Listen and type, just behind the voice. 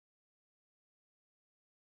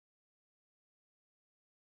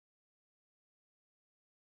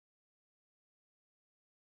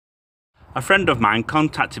A friend of mine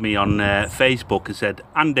contacted me on Facebook and said,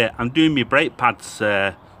 Andy, I'm doing my brake pads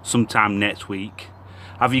sometime next week.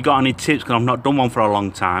 Have you got any tips? Because I've not done one for a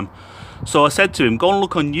long time. So I said to him, go and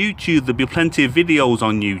look on YouTube. There'll be plenty of videos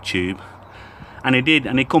on YouTube. And he did,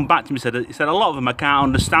 and he come back to me and said a lot of them I can't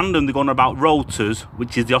understand them. They're going about rotors,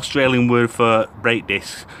 which is the Australian word for brake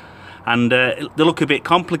discs. And they look a bit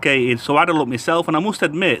complicated, so I had a look myself, and I must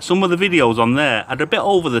admit, some of the videos on there are a bit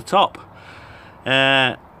over the top.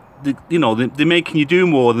 You know, they're making you do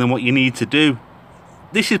more than what you need to do.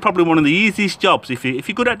 This is probably one of the easiest jobs, if you're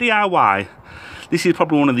good at DIY, this is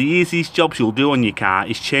probably one of the easiest jobs you'll do on your car,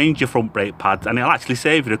 is change your front brake pads, and it'll actually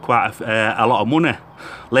save you quite a lot of money,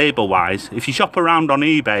 labour-wise. If you shop around on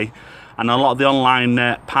eBay and a lot of the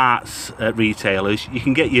online parts retailers, you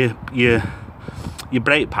can get your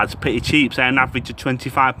brake pads pretty cheap, say an average of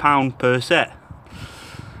 £25 per set,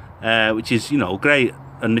 which is, you know, great.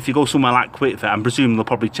 And if you go somewhere like QuickFit, I'm presuming they'll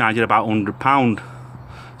probably charge you about £100.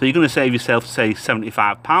 So you're going to save yourself, say,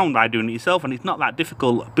 £75 by doing it yourself, and it's not that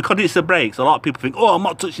difficult. Because it's the brakes, a lot of people think, oh, I'm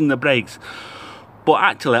not touching the brakes. But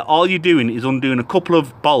actually, all you're doing is undoing a couple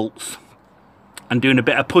of bolts and doing a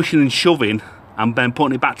bit of pushing and shoving and then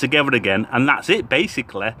putting it back together again, and that's it,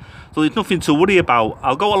 basically. So there's nothing to worry about.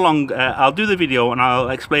 I'll go along, I'll do the video and I'll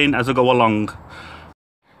explain as I go along.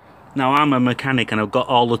 Now, I'm a mechanic and I've got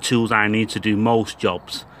all the tools I need to do most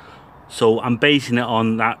jobs. So I'm basing it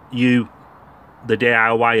on that you, the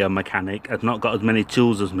DIY mechanic, has not got as many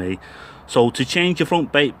tools as me. So to change your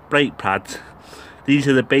front brake pads, these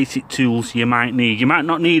are the basic tools you might need. You might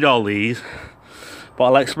not need all these, but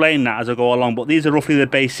I'll explain that as I go along. But these are roughly the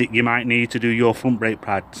basic you might need to do your front brake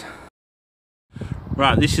pads.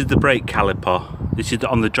 Right, this is the brake caliper. This is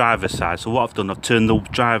on the driver's side. So what I've done, I've turned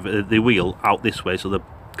the wheel out this way, so the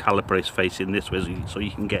caliper is facing this way, so you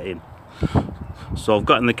can get in. So I've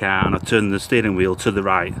got in the car and I've turned the steering wheel to the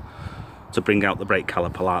right to bring out the brake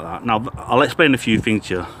caliper like that. Now I'll explain a few things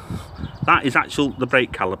here. That is the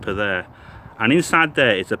brake caliper there, and inside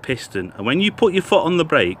there is a piston, and when you put your foot on the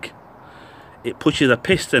brake, it pushes a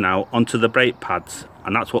piston out onto the brake pads,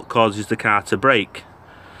 and that's what causes the car to brake.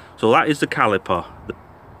 So that is the caliper.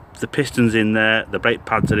 The piston's in there, the brake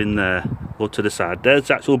pads are in there. Go to the side, there's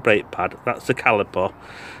the actual brake pad, that's the caliper.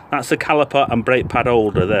 That's the caliper and brake pad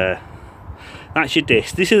holder there. That's your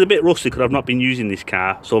disc. This is a bit rusty because I've not been using this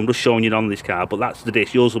car, so I'm just showing you on this car, but that's the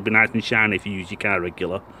disc. Yours will be nice and shiny if you use your car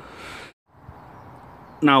regular.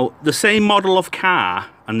 Now, the same model of car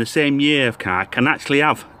and the same year of car can actually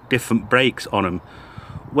have different brakes on them.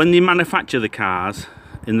 When they manufacture the cars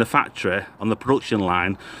in the factory on the production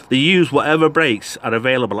line, they use whatever brakes are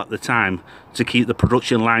available at the time to keep the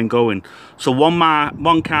production line going. So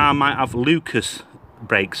one car might have Lucas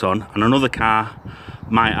brakes on and another car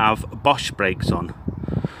might have Bosch brakes on.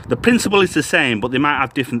 The principle is the same, but they might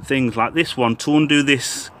have different things. Like this one, to undo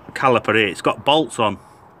this caliper here, it's got bolts on.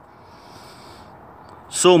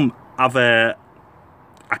 Some have a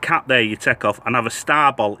cap there you take off and have a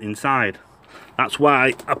star bolt inside. That's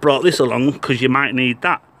why I brought this along, because you might need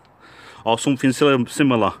that or something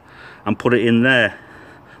similar and put it in there.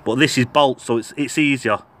 But this is bolts, so it's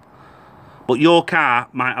easier. But your car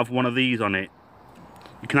might have one of these on it.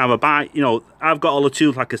 You can have a bike, you know, I've got all the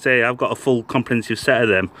tools, like I say, I've got a full comprehensive set of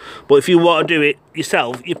them. But if you want to do it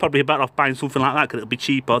yourself, you're probably better off buying something like that because it'll be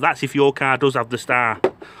cheaper. That's if your car does have the star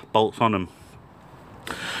bolts on them.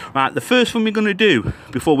 Right, the first thing we're going to do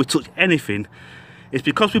before we touch anything is,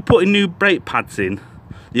 because we're putting new brake pads in,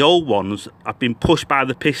 the old ones have been pushed by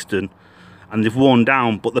the piston and they've worn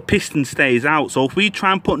down, but the piston stays out. So if we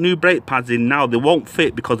try and put new brake pads in now, they won't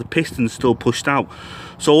fit because the piston's still pushed out.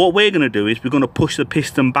 So what we're going to do is we're going to push the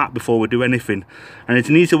piston back before we do anything, and it's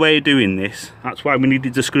an easy way of doing this. That's why we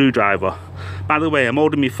needed the screwdriver. By the way, I'm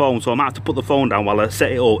holding my phone, so I might have to put the phone down while I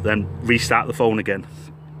set it up, then restart the phone again.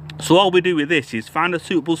 So all we do with this is find a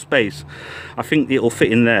suitable space. I think it'll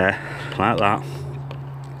fit in there like that,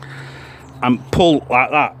 and pull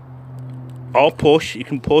like that, or push. You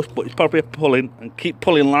can push, but it's probably a pulling, and keep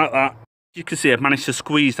pulling like that. You can see I've managed to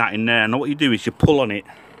squeeze that in there. Now what you do is you pull on it,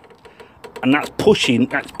 and that's pushing,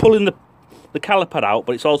 that's pulling the caliper out,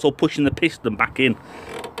 but it's also pushing the piston back in.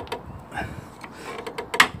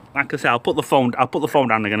 Like I said, I'll put the phone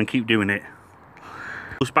down again and keep doing it.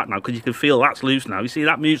 Push back now, because you can feel that's loose now. You see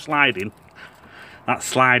that move sliding? That's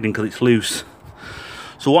sliding because it's loose.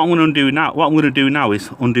 So what I'm going to do now is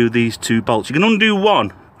undo these two bolts. You can undo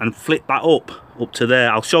one and flip that up to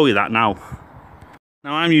there. I'll show you that now.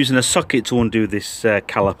 Now I'm using a socket to undo this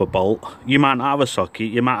caliper bolt. You might not have a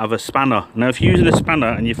socket, you might have a spanner. Now if you're using a spanner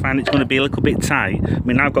and you find it's going to be a little bit tight, I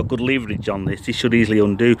mean, I've got good leverage on this, this should easily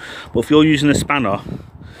undo. But if you're using a spanner,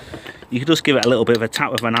 you can just give it a little bit of a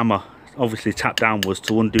tap with an hammer obviously tap downwards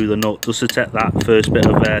to undo the nut, just to take that first bit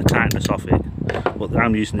of tightness off it. But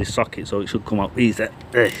I'm using this socket, so it should come up easy.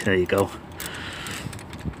 There you go.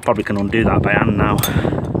 Probably can undo that by hand now.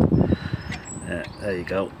 There you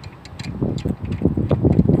go.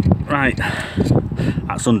 Right,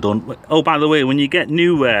 that's undone. Oh, by the way, when you get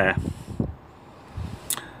new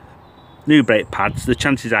brake pads, the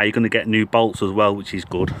chances are you're going to get new bolts as well, which is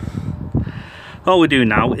good. All we do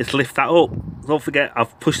now is lift that up. Don't forget,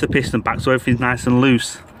 I've pushed the piston back so everything's nice and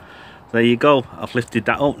loose. There you go, I've lifted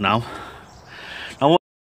that up now.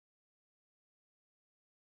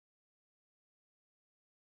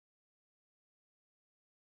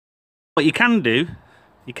 What you can do,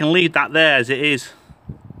 you can leave that there as it is,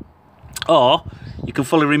 or you can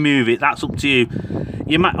fully remove it. That's up to you.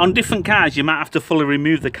 You might, on different cars you might have to fully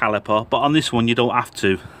remove the caliper, but on this one you don't have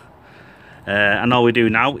to. And all we do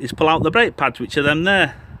now is pull out the brake pads, which are them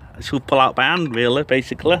there. I should pull out by hand really,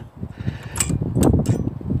 basically.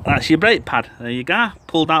 That's your brake pad, there you go,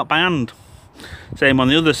 pulled out by hand. Same on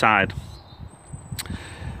the other side.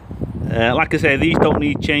 Like I say, these don't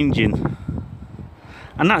need changing.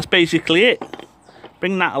 And that's basically it.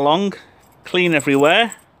 Bring that along, clean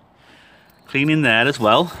everywhere, clean in there as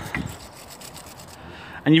well,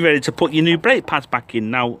 and you're ready to put your new brake pads back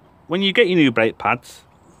in. Now, when you get your new brake pads,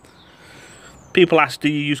 people ask, do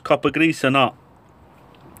you use copper grease or not?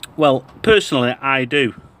 Well, personally, I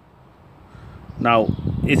do. Now,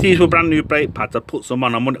 if these were brand new brake pads, I'd put some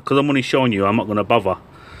on, because I'm only showing you, I'm not going to bother.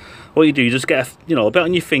 What you do, you just get a bit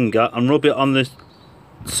on your finger and rub it on the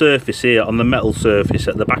surface here, on the metal surface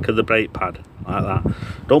at the back of the brake pad, like that.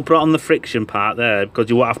 Don't put it on the friction part there,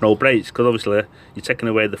 because you won't have no brakes, because obviously you're taking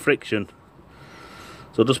away the friction.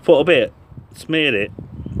 So just put a bit, smear it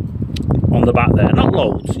on the back there, not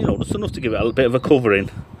loads, just enough to give it a bit of a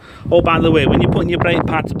covering. Oh, by the way, when you're putting your brake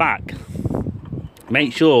pads back,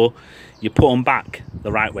 make sure you put them back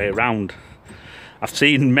the right way around. I've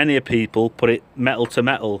seen many people put it metal to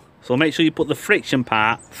metal, so make sure you put the friction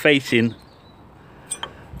part facing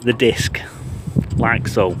the disc, like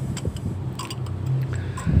so.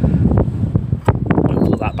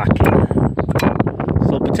 Put that back in.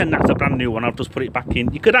 So pretend that's a brand new one, I've just put it back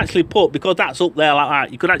in. You could actually put, because that's up there like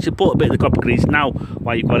that, you could actually put a bit of the copper grease now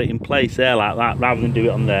while you've got it in place there like that, rather than do it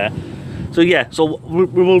on there. So yeah, so we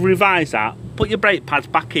will revise that. Put your brake pads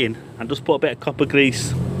back in and just put a bit of copper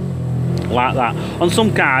grease like that. On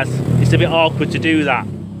some cars it's a bit awkward to do that,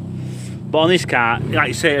 but on this car, like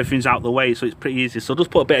you say, everything's out the way, so it's pretty easy. So just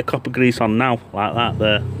put a bit of copper grease on now, like that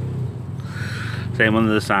there. Same on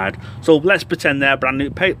the other side. So let's pretend they're brand new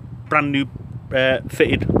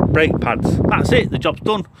fitted brake pads. That's it, the job's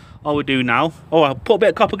done. All we do now, oh, I'll put a bit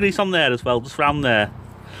of copper grease on there as well, just around there.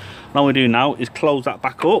 And all we do now is close that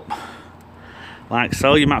back up, like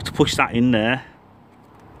so. You might have to push that in there.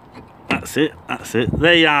 That's it, that's it.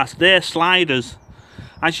 There you are, they're sliders.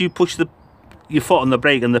 As you push your foot on the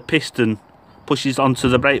brake and the piston pushes onto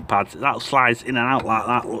the brake pad, that slides in and out like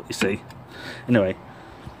that, look, you see. Anyway,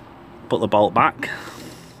 put the bolt back,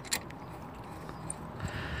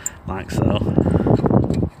 like so.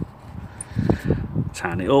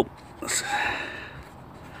 Tighten it up.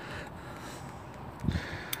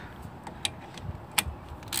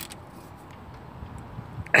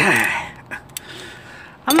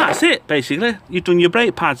 And that's it, basically. You've done your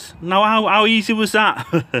brake pads. Now, how easy was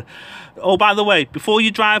that? Oh, by the way, before you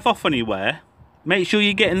drive off anywhere, make sure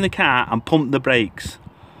you get in the car and pump the brakes.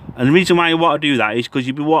 And the reason why you want to do that is because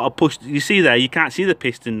you want to push, you see there, you can't see the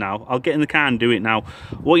piston now. I'll get in the car and do it now.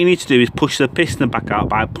 What you need to do is push the piston back out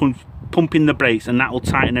by pumping the brakes, and that will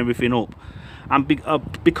tighten everything up. And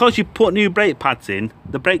because you put new brake pads in,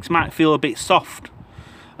 the brakes might feel a bit soft.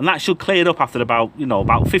 And that should clear up after about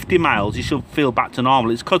 50 miles. You should feel back to normal.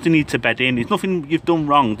 It's because they need to bed in. It's nothing you've done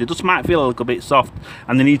wrong. They just might feel a little bit soft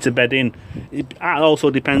and they need to bed in. It also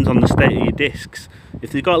depends on the state of your discs.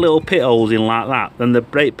 If they've got little pit holes in like that, then the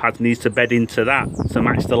brake pad needs to bed into that to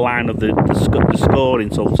match the line of the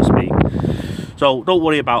scoring, so to speak. So don't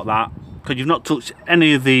worry about that, because you've not touched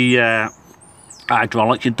any of the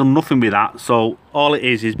hydraulics. You've done nothing with that. So all it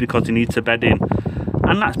is because they need to bed in.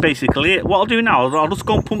 And that's basically it. What I'll do now, I'll just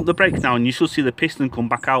go and pump the brakes now, and you should see the piston come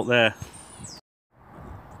back out there.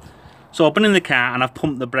 So I've been in the car and I've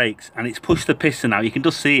pumped the brakes, and it's pushed the piston out. You can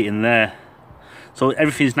just see it in there. So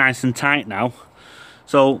everything's nice and tight now.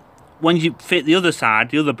 So when you fit the other side,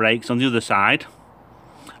 the other brakes on the other side,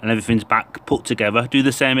 and everything's back put together, do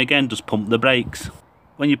the same again, just pump the brakes.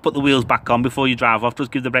 When you put the wheels back on before you drive off,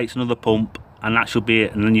 just give the brakes another pump, and that should be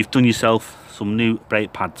it. And then you've done yourself some new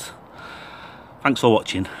brake pads. Thanks for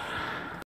watching.